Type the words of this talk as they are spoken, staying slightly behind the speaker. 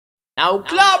Now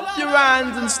clap your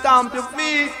hands and stamp your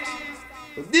feet.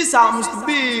 This happens to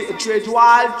be a treat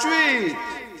wild treat.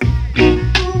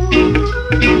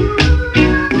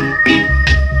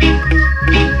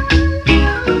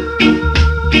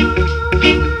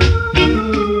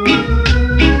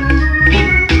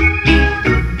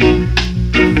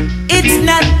 It's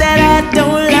not that I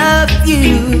don't love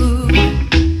you.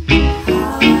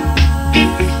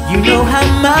 You know how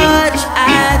much I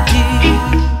do.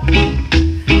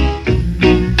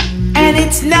 And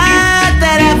it's not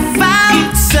that I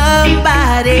found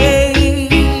somebody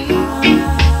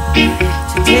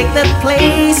to take the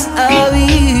place of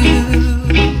you,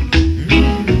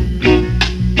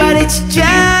 but it's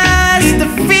just the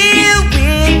feel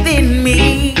within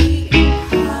me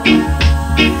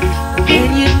when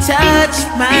you touch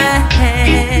my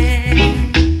hand,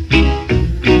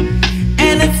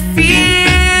 and a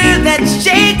fear that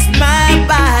shakes my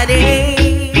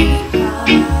body,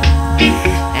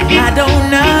 and I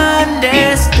don't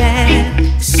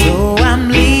understand, so I'm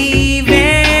leaving.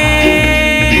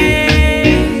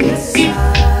 Yes, I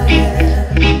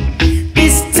am.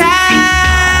 This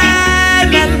time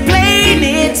I'm playing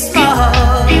it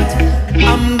smart.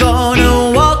 I'm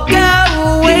gonna walk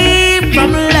away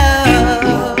from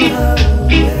love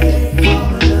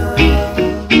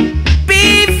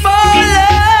before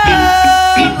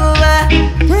love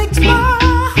breaks my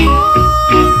heart.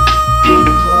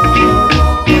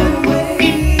 Walk away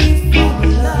from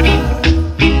love.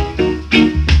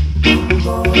 I'm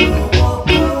gonna walk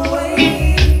away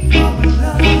from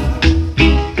love.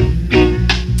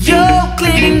 You're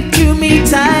clinging to me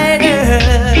tighter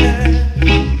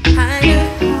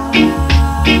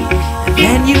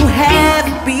than you have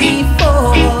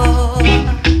before,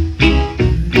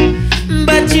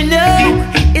 but you know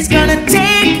it's gonna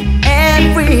take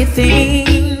everything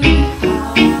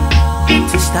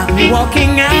to stop me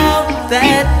walking out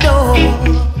that door.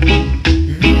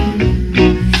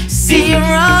 See your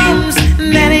arms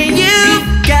that you've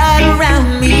got around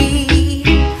me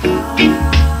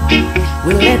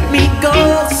will let me go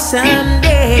someday.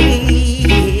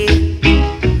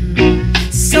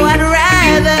 So I'd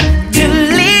rather to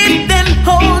leave than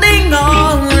holding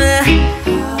on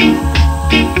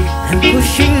than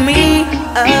pushing me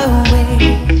away.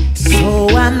 So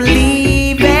I'm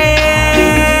leaving.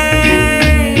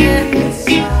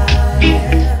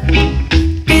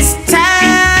 This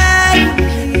time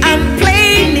I'm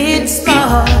playing it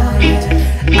smart.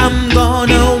 I'm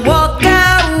gonna walk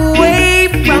away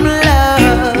from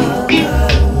love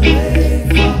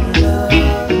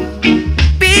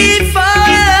before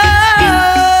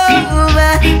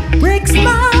love breaks my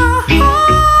heart.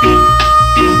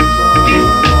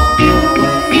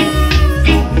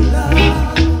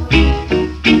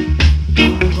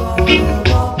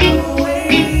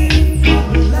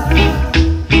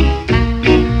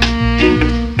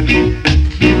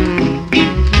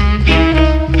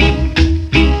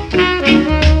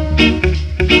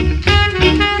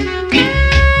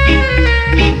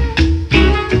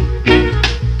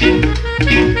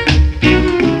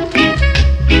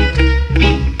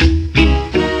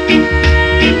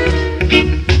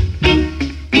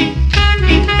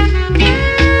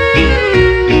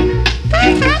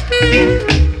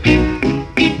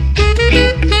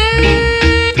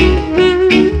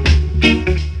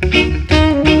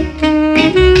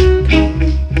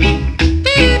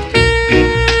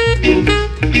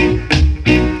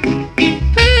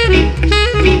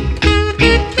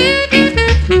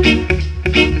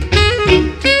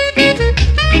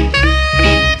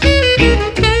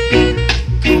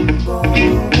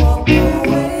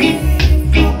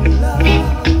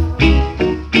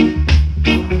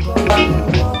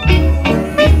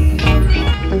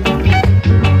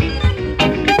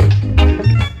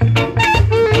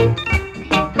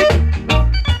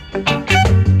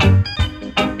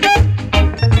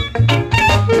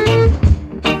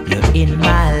 You're in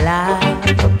my life,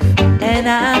 and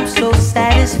I'm so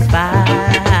satisfied.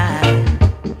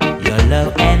 Your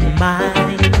love and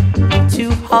mine,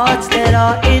 two hearts that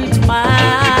are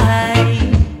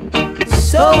entwined.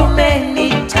 So many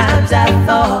times I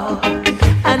thought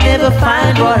I never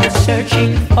find what I'm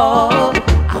searching for.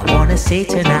 I wanna say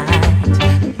tonight,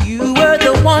 you were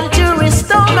the one to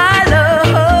restore my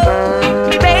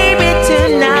love, baby.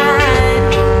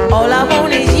 Tonight, all I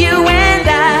want is you and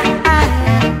I.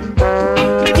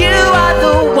 You are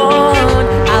the one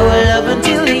I will love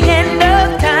until the end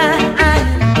of time,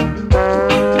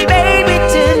 baby.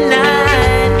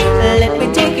 Tonight, let me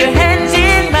take your hands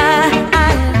in mine,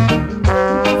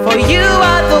 for you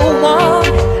are the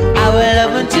one I will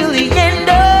love until the end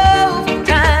of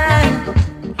time.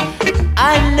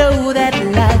 I know that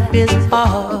is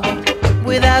hard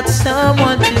without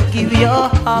someone to give your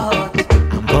heart.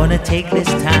 I'm gonna take this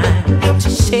time to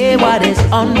say what is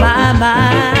on my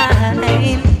mind.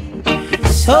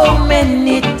 So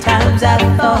many times I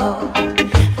thought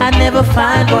I'd never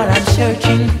find what I'm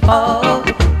searching for.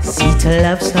 See, to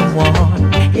love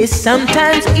someone is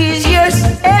sometimes easier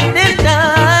said than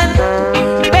done.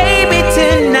 Baby,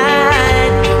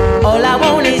 tonight, all I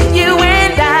want is you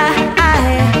and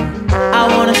I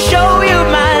wanna show you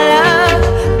my love.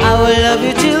 I will love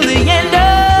you till the end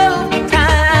of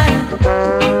time.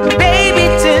 Baby,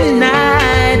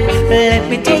 tonight, let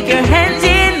me take your hands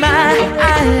in mine.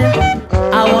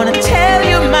 I wanna tell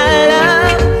you my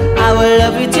love. I will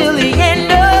love you till the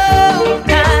end of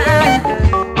time.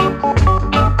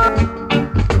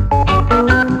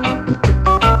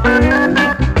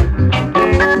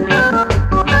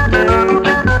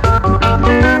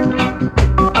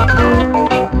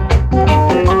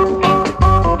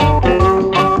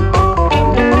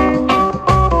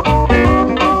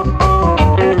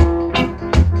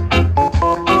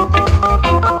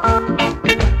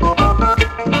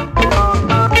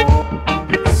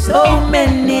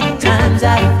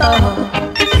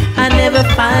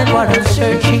 Find what I'm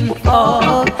searching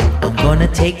for. I'm gonna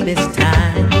take this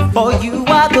time, for you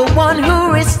are the one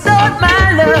who restored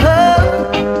my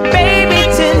love. Baby,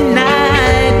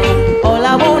 tonight, all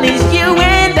I want is you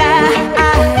and I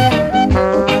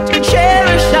to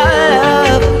cherish our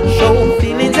love, show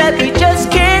feelings that we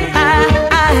just can't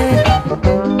hide.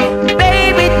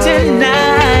 Baby,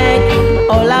 tonight,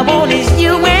 all I want is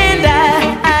you and I.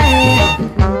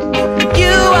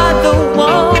 You are the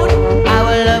one I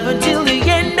will love until the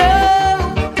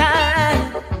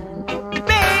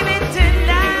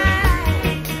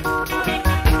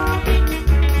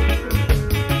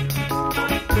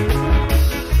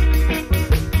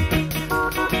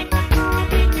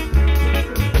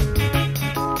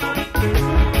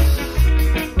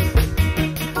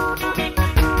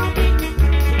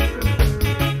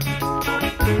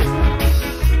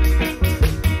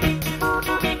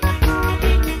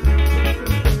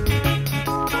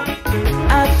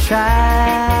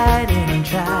tried and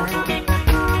tried,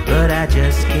 but I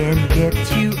just can't get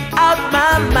you out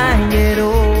my mind at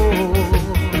all.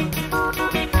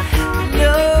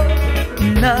 No,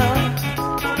 no,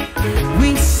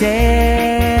 we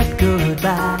said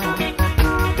goodbye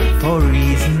for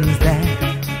reasons that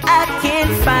I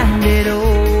can't find at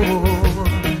all.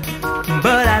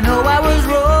 But I know I was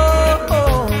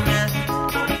wrong.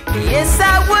 Yes,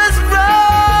 I was wrong.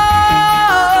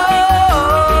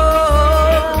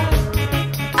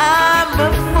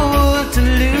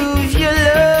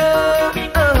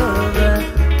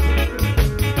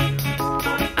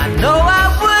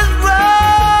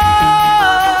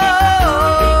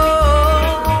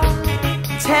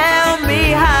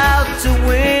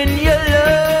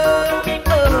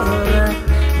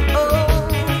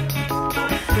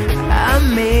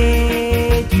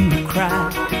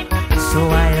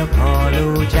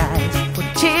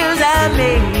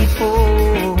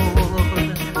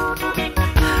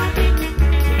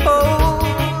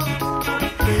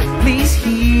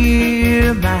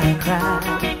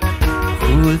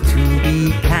 Cruel to be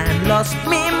kind, lost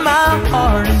me my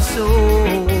heart and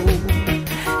soul.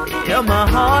 Yeah, my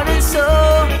heart and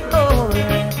soul.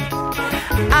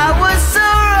 I was so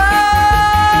wrong.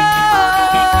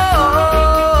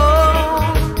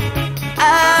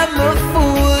 I'm a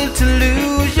fool to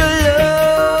lose your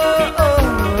love.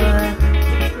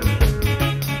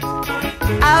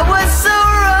 I was so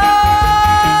wrong.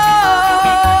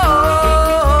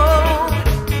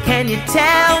 Can you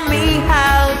tell me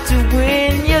how to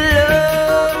win your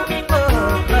love?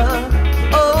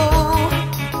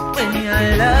 Win your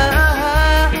love.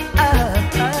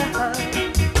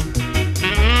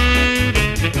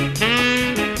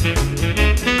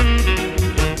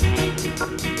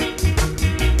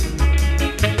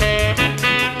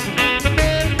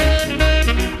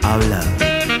 Our love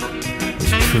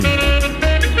was true.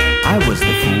 I was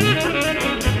the fool.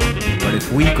 But if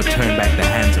we could turn back the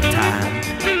hands of time,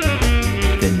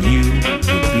 then you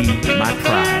would be my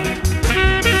pride.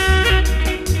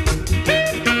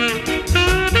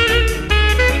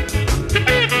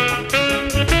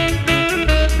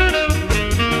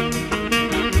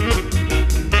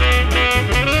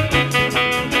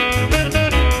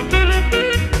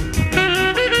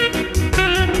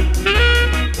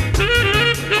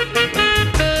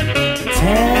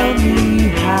 Tell me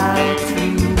how to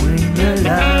win your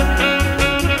love.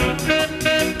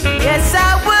 Yes, I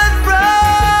was wrong.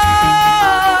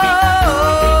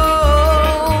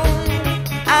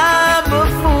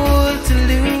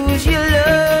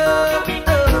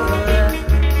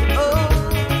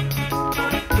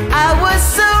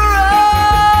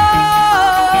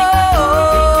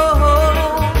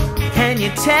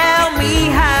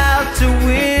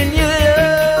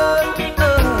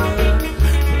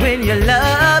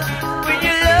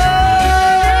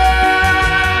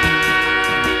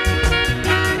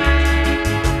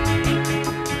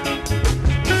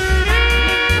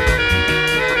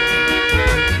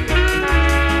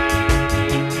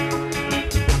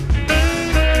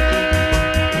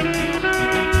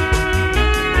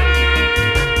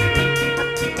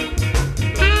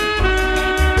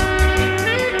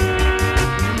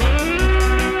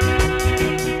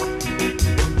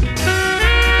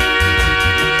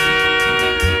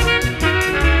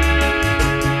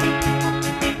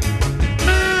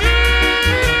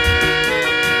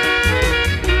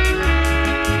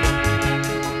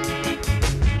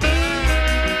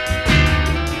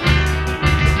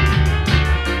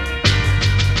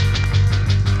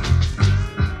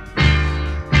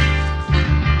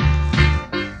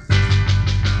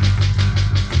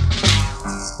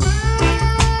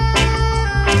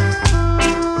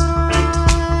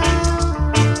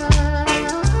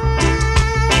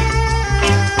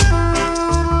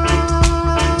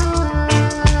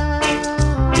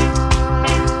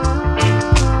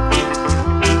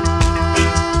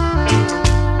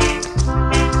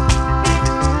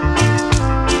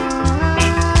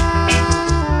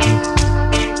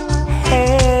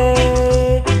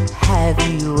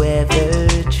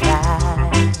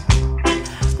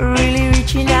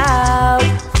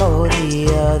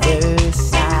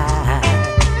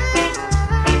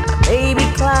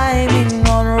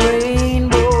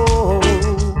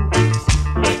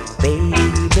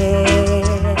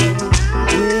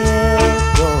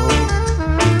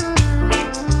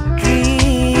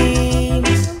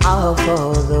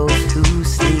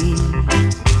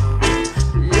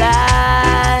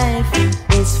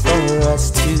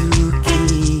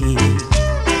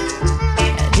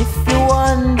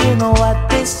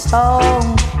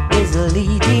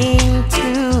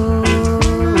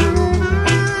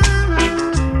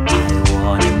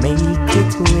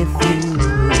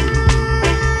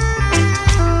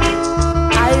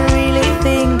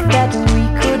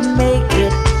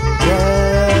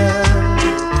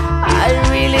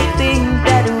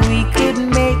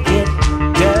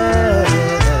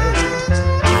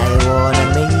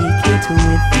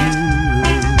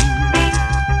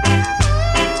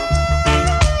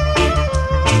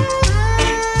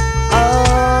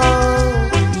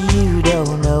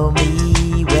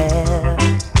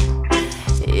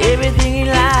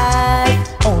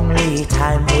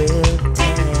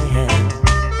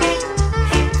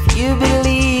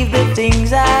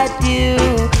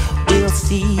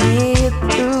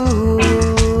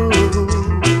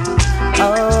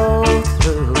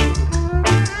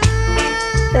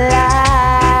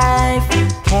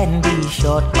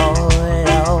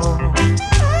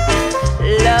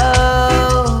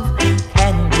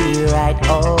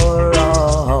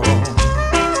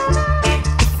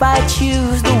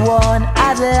 one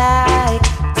I'd like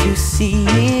to see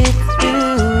it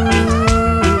through.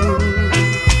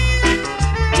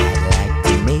 I'd like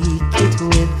to make it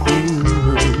with you.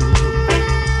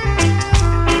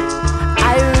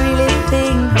 I really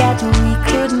think that we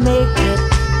could make it,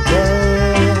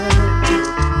 girl.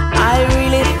 I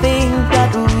really think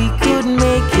that we could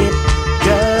make it,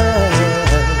 girl.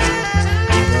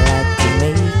 I'd like to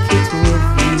make it with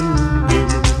you.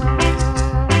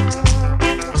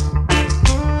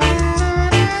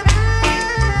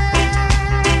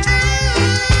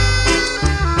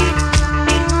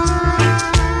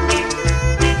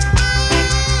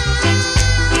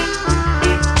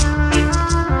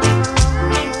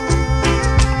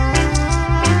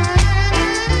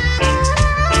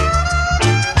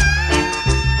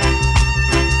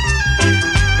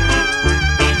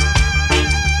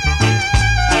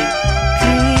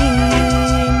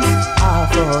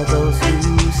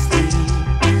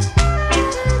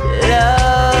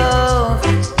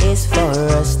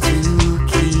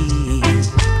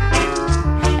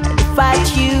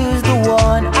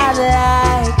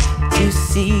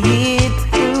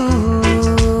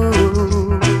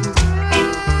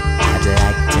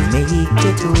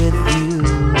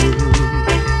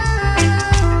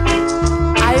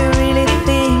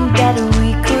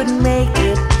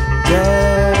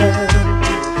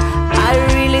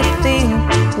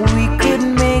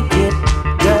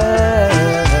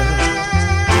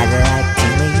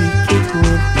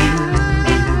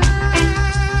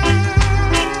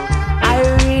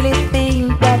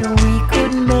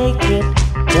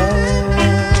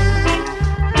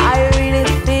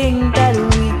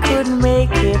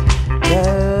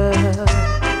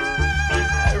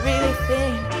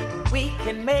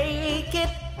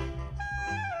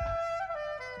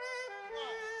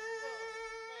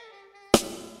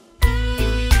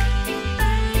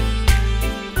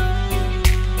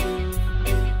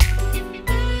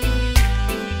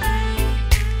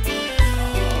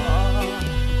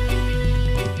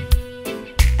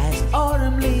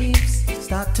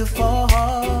 To fall,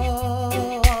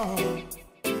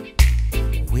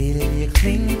 will you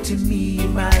cling to me,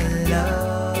 my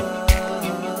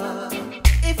love?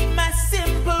 If my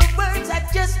simple words are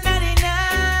just not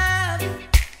enough,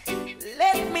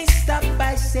 let me stop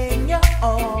by saying you're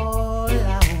all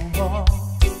I want.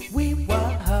 We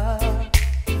were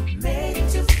made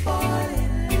to fall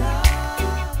in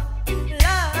love,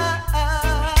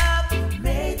 love,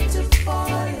 made to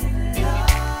fall in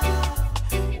love.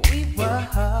 We were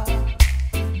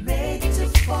made to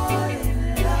fall in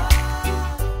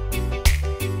love,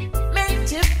 meant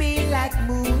to be like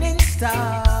moon and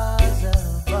stars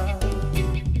above.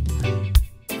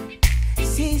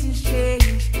 Seasons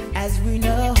change as we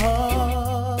know.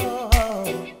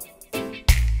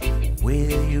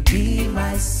 Will you be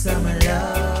my summer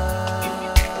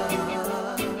love?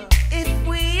 If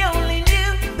we only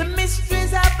knew the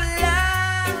mysteries of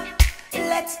love,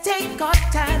 let's take our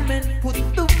time and put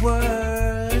the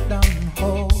world on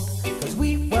hold. 'Cause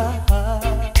we were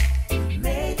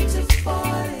made to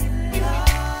fall in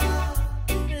love,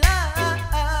 love,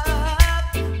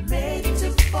 made to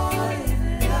fall in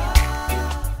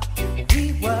love. We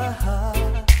were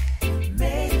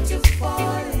made to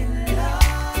fall in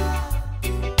love,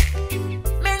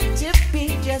 meant to be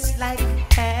just like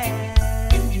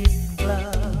hand in glove.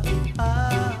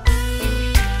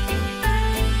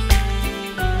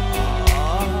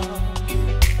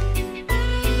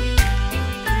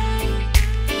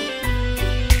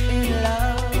 In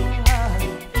love.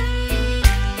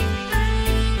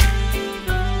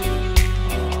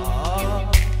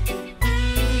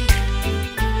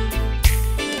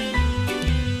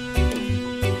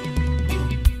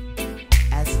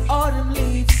 As autumn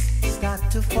leaves start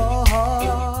to fall,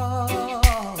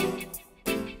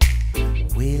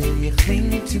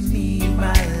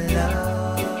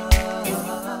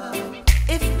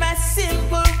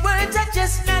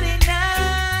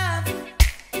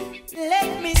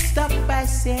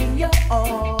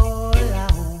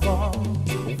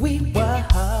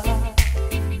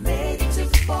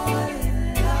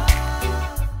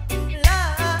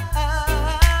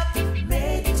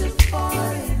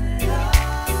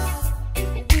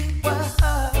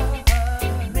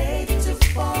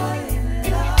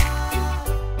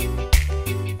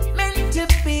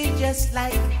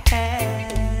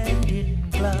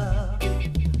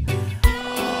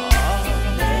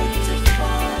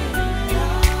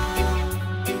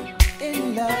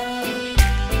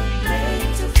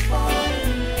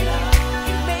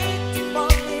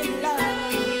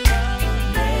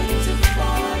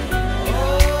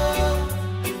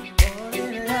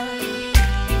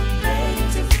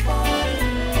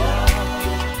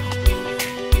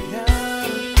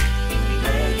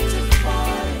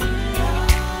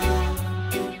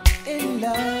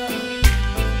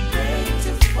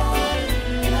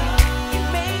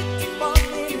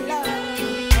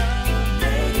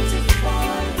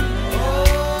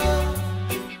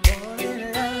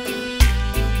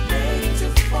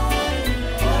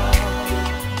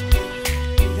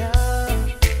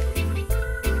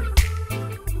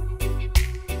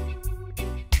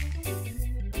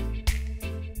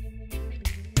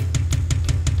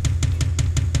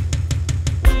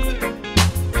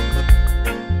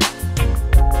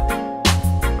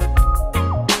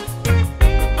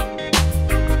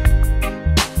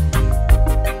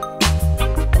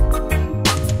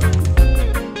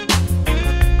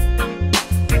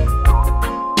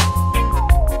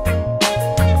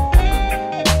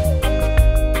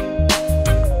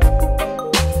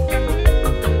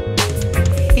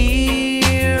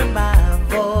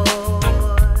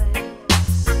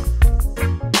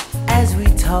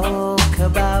 talk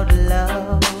about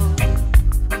love.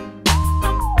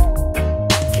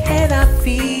 Can I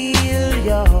feel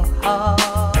your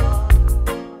heart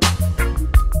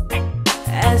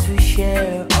as we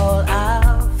share all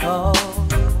our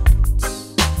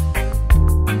thoughts?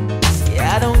 See,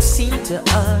 I don't seem to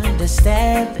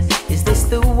understand. Is this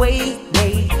the way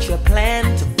nature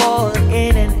planned to fall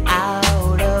in and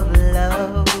out of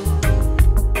love?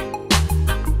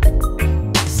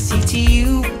 See, to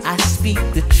you I speak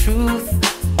the truth.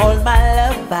 All my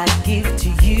love I give to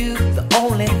you. The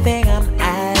only thing I'm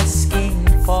asking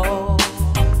for,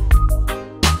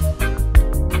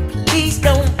 please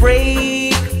don't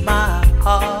break my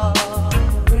heart.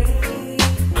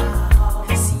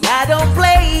 See, I don't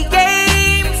play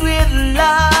games with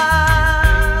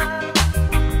love.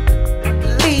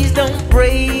 Please don't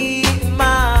break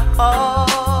my heart.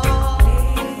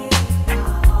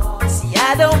 See,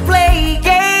 I don't play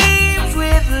games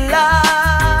with love.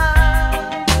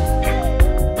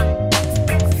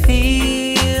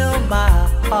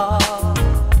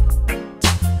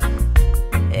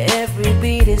 Every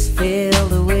beat is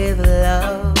filled with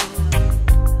love.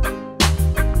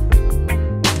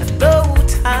 And though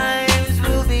times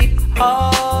will be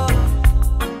hard,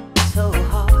 so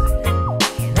hard,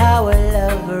 can our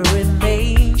love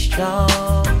remain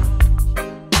strong?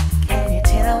 Can you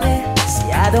tell me?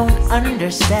 See, I don't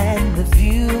understand the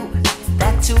view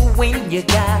that to win you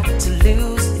got to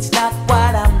lose. It's not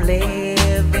what I'm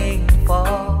living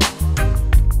for.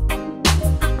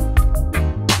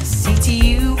 To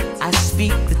you I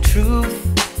speak the truth,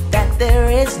 that there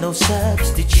is no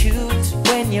substitute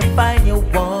when you find your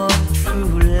one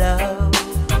true love.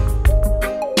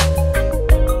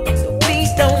 So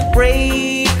please don't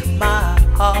break my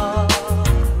heart.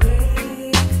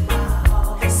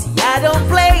 See, I don't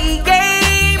play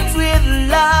games with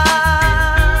love.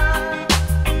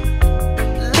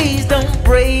 Please don't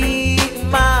break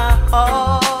my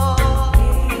heart.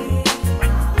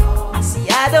 See,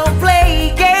 I don't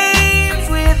play games.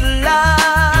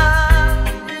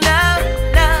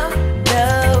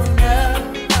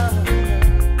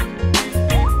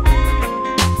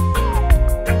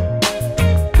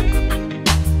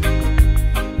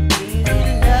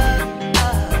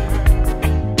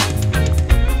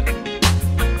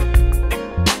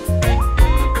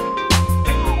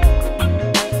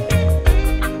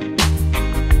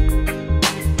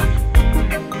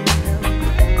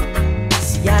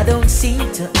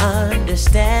 Seem to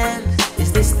understand.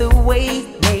 Is this the way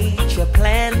nature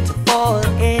planned to fall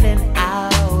in and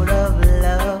out of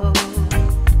love?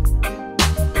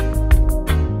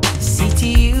 See, to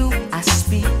you I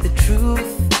speak the truth.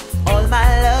 All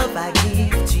my love I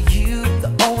give to you.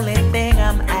 The only thing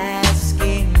I'm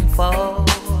asking for,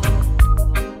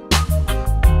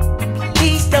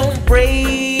 please don't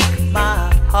break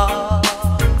my heart.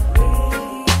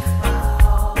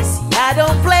 See, I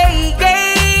don't play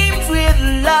games with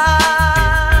love.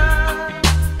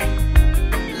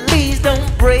 Please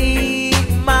don't break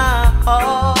my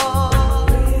heart.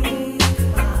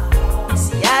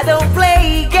 See, I don't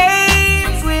play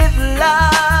games with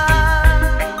love.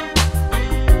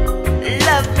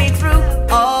 Love me through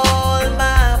all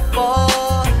my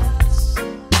faults.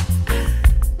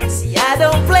 See, I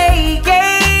don't play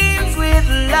games with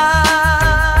love.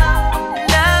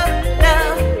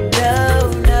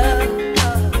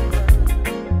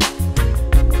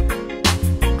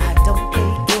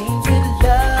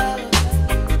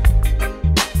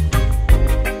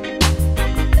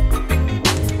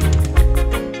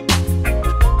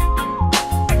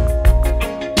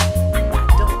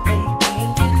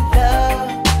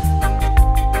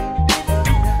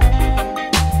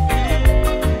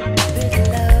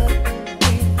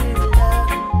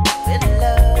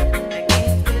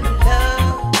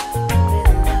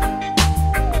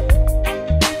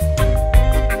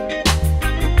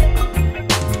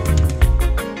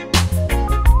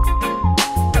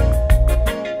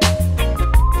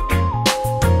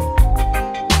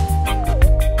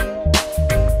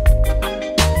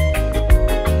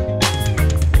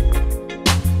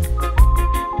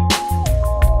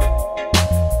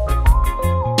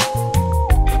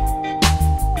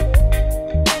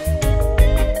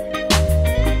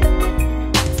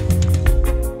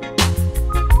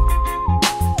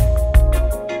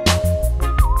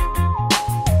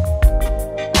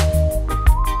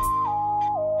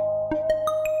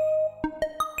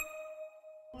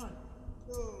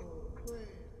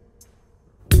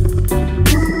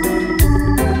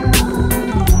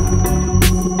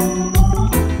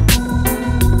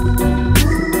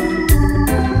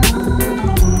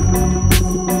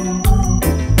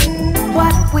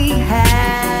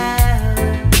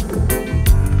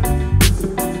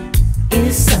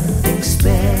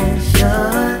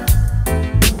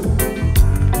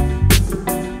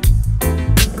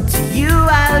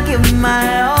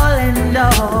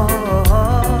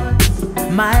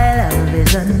 My love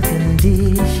is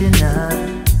unconditional.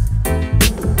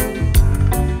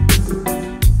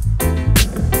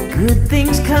 Good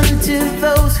things come to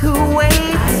those who wait.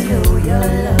 I know your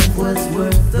love was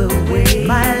worth the wait.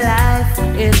 My life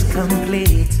is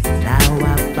complete. Now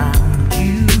I found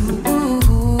you.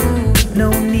 No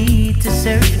need to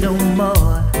search no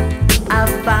more. I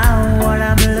found what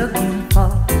I'm looking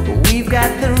for. We've got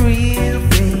the real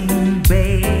thing,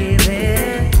 baby.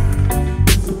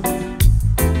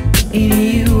 In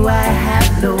you I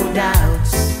have no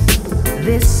doubts.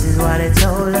 This is what it's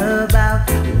all about.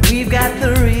 We've got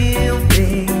the real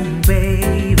thing,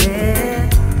 baby.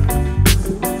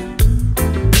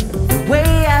 The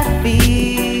way I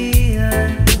feel,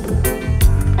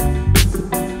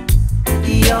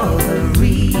 you're the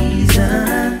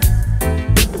reason.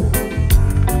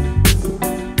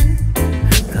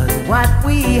 'Cause what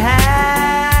we have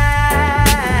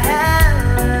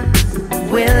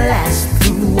will last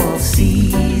through all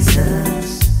seasons.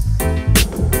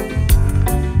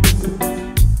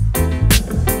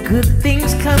 Good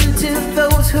things come to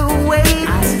those who wait.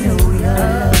 I know your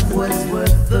love was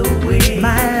worth the wait.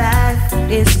 My life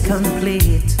is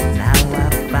complete. Now I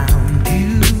found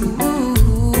you.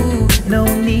 No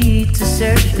need to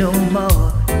search no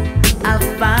more. I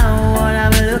found what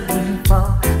I'm looking for.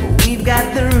 We've got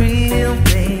the real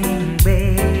thing,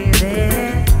 baby.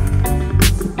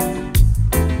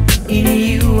 In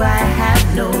you I have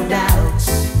no doubts.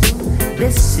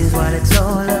 This is what it's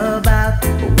all about.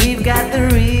 We've got the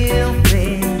real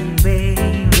thing, baby.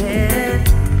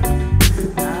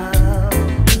 Oh,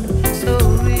 so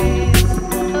real,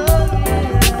 oh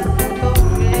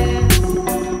real,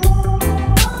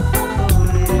 oh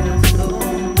real, so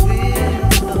real,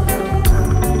 so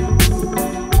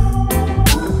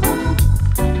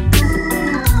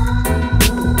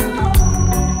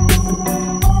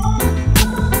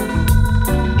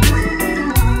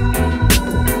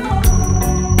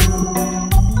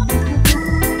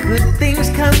Good things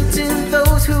come to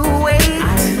those who wait.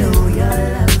 I know your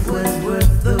love was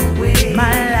worth the wait.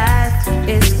 My life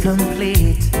is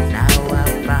complete. Now I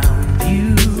found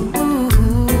you.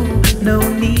 No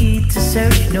need to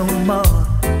search no more.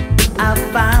 I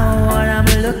found what I'm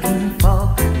looking for.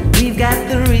 We've got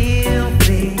the real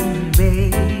thing,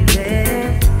 baby.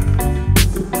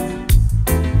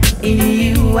 In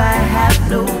you I have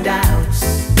no doubts.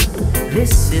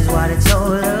 This is what it's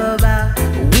all about.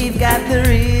 We've got the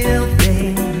real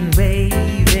thing,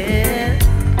 baby.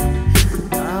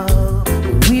 Oh,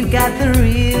 we've got the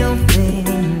real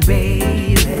thing,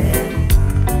 baby.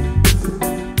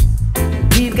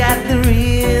 We've got the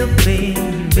real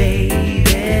thing, baby.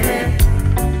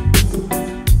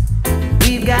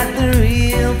 We've got the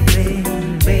real thing,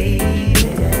 baby.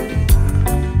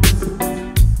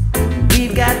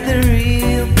 We've got the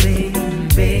real thing,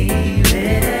 baby.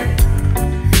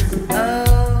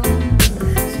 Oh,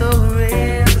 so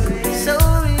real, so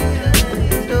real,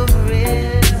 so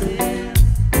real,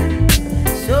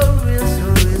 so real, so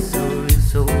real, so real,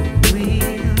 so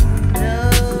real. No,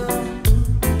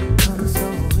 I'm so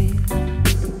real,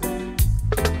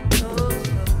 oh,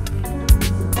 so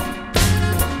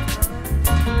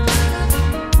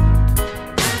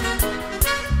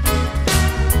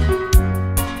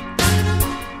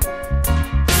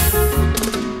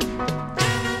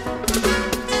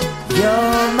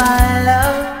You're my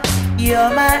love,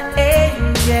 you're my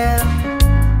angel,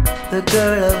 the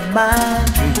girl of my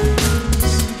dreams.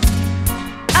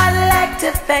 I'd like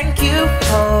to thank you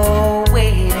for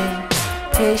waiting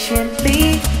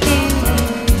patiently.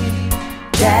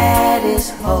 Dad is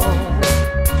home,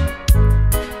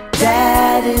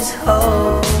 Dad is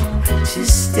home to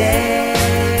stay.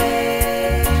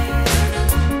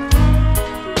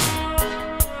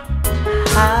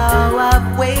 How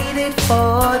I've waited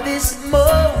for this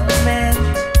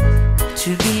moment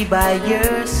to be by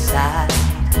your side.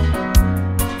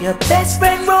 Your best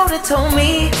friend Rhoda told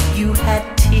me you had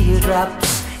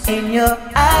teardrops in your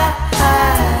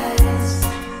eyes.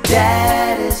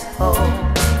 Dad is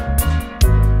home,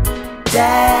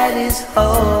 Dad is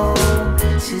home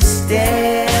to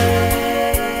stay.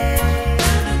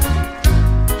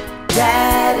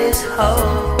 Dad is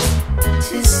home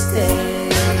to stay.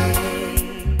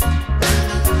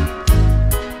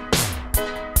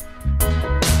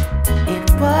 It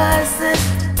wasn't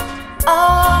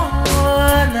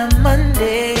on a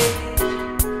Monday.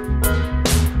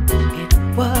 It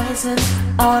wasn't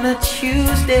on a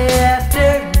Tuesday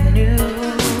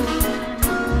afternoon.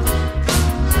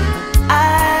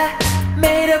 I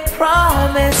made a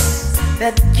promise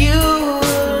that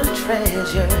you'll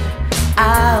treasure.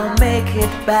 I'll make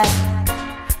it back.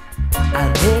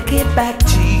 I'll make it back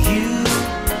to you.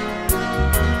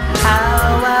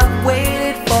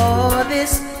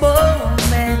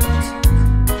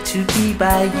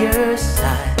 by your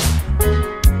side.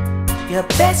 Your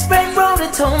best friend wrote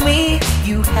and told me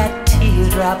you had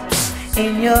teardrops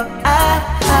in your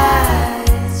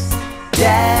eyes.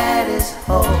 Dad is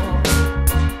home.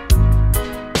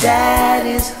 Dad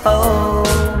is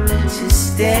home to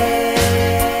stay.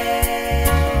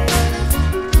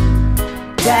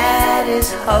 Dad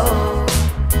is home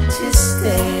to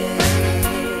stay.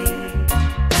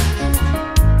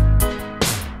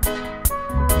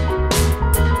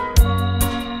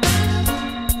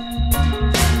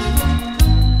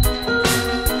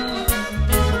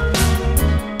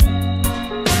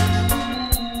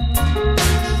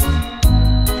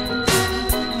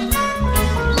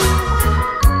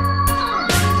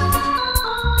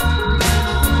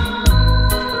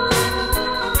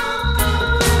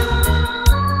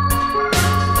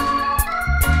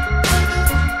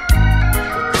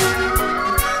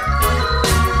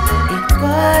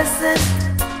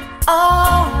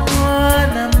 On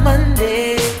a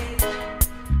Monday,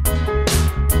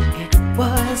 it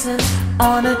wasn't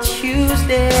on a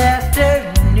Tuesday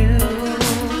afternoon.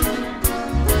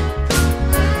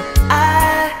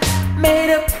 I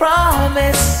made a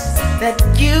promise that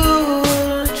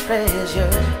you'll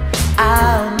treasure.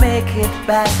 I'll make it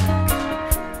back.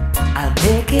 I'll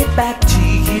make it back to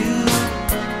you.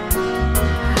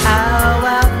 How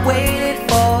I've waited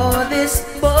for this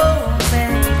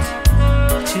moment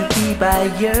to be by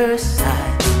your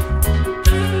side.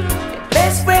 Your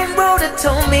best friend wrote and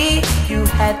told me you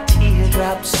had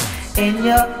teardrops in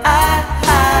your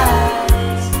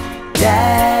eyes.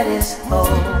 Dad is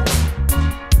home.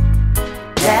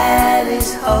 Dad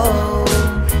is home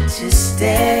to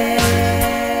stay.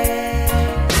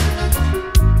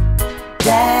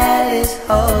 Dad is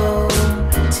home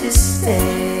to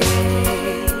stay.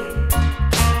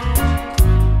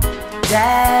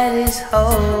 Dad is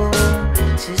home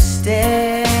to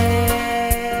stay.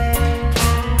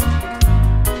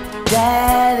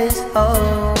 Dad is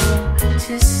home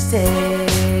to stay.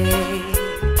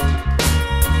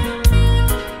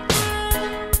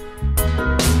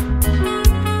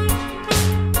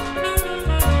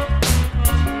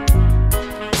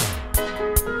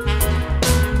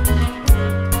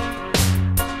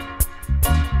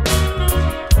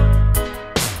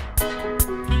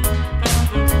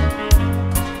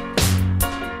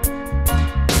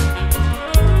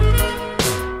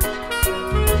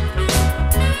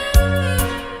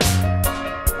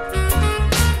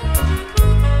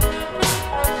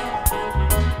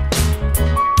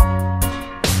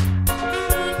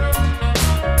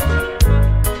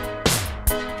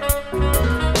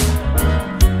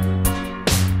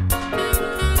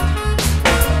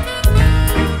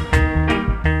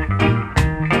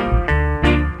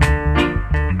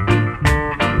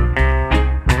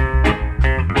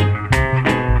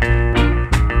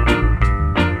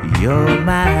 You're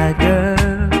my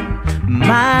girl,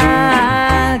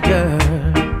 my girl.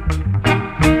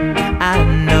 I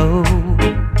know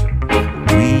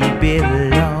we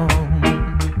belong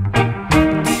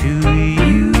to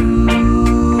you.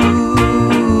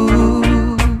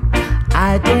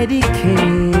 I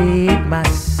dedicate my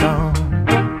song.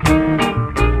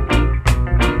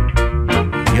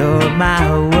 You're my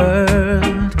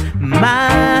world,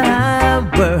 my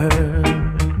world.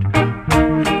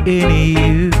 In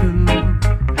you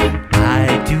I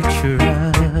do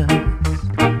trust,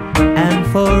 and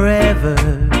forever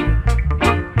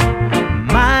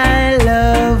my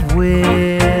love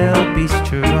will be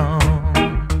strong.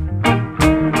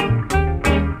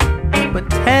 But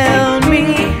tell me,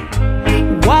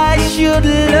 why should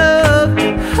love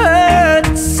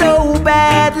hurt so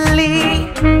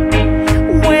badly?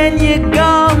 When you're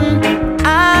gone,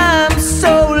 I'm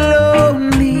so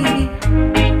lonely.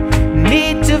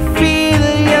 Need to feel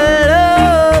your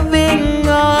loving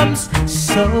arms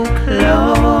so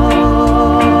close.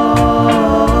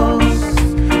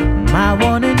 My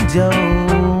one and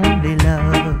only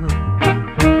love.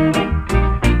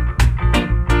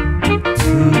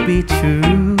 To be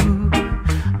true,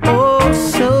 oh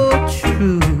so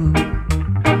true,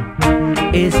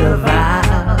 is a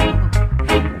vow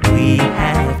we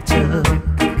have took.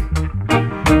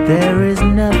 There is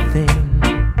nothing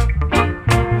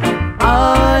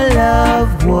our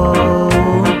love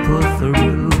won't put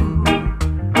through.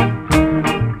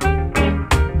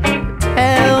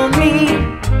 Tell me,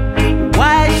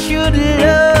 why should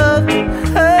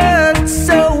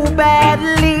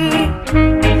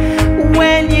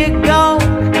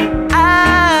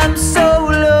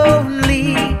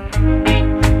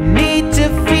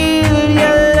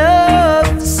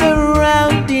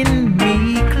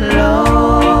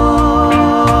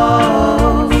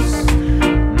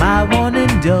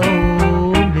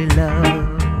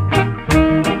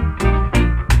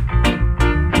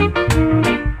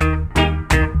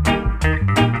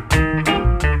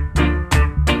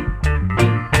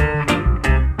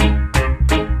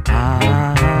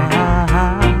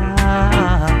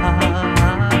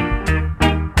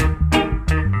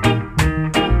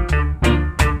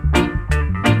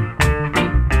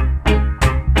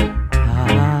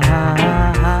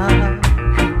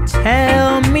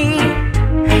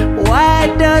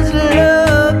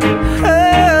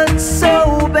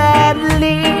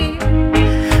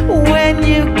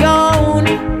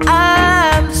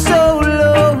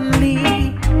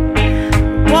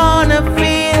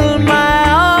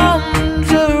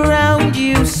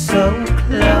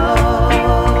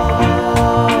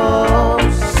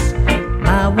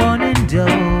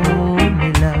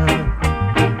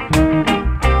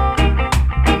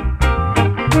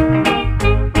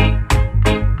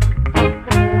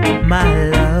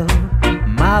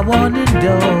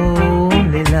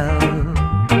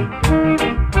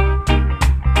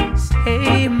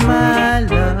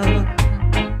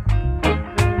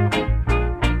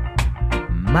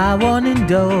my one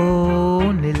and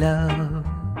only love,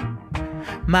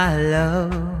 my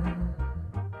love,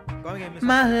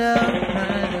 my love, my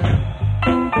love.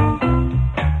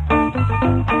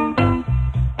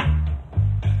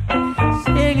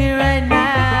 Singing right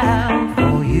now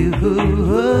for you.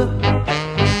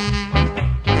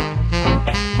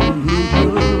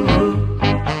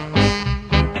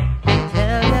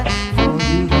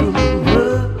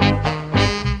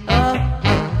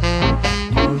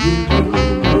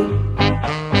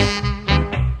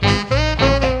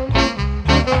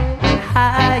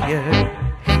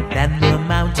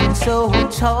 So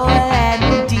tall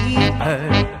and deeper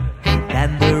than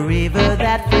the river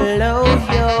that flows.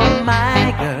 You're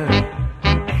my girl.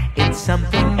 It's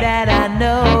something that I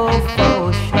know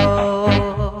for sure.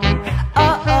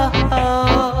 Oh, oh,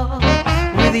 oh.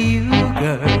 With you,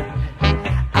 girl,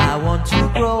 I want to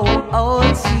grow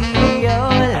old, see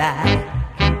your light.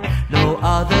 No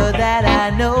other that I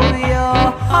know.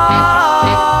 Your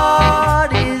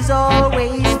heart is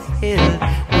always filled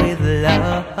with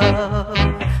love.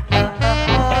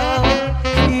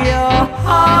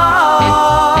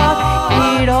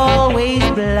 It always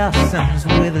blossoms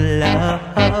with love.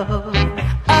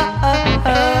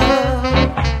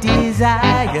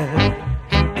 Desire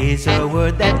is a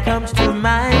word that comes to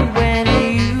mind when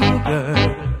you,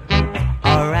 girl,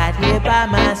 are right here by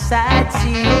my side.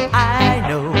 See, I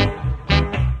know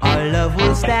our love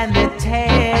will stand the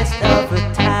test of a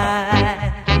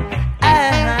time.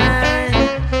 I'm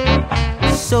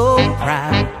so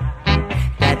proud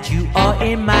that you are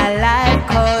in my life,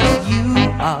 'cause you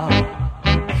are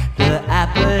the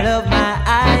apple of my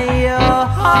eye. Your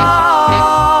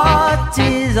heart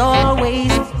is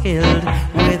always filled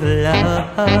with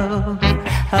love.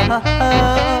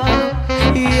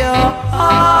 Your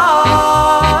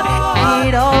heart,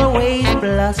 it always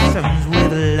blossoms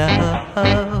with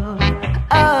love.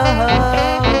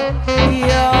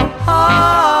 Your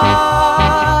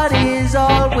heart is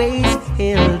always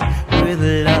filled with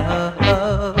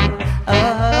love.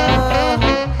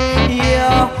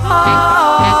 Your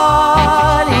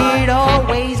heart, it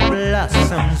always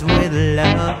blossoms with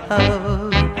love.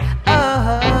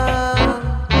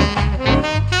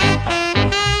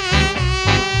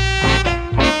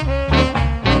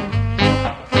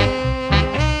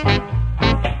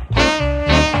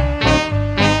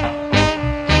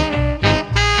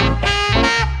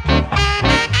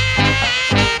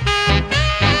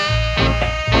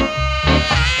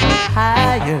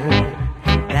 Higher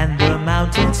than the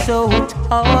mountain, so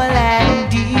tall and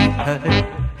deeper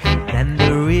than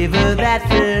the river that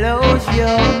flows.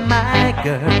 You're my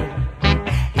girl.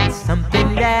 It's something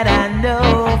that I know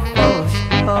for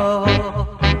sure.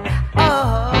 Oh,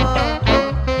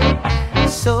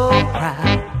 so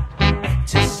proud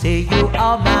to say you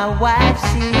are my wife.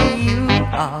 See, you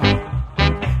are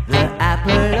the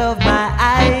apple of my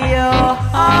eye. Your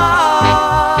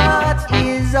heart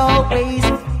is always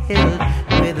filled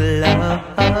with love.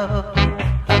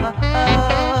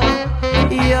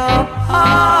 Your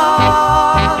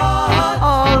heart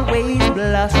always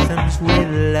blossoms with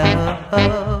love.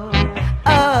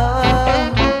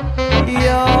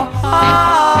 Your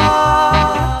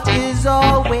heart is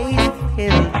always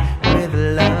filled with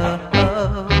love.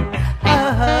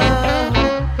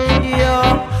 Your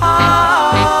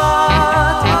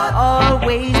heart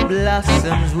always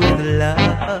blossoms with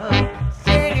love.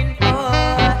 Singing for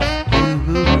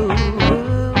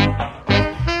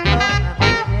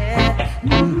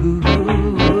you.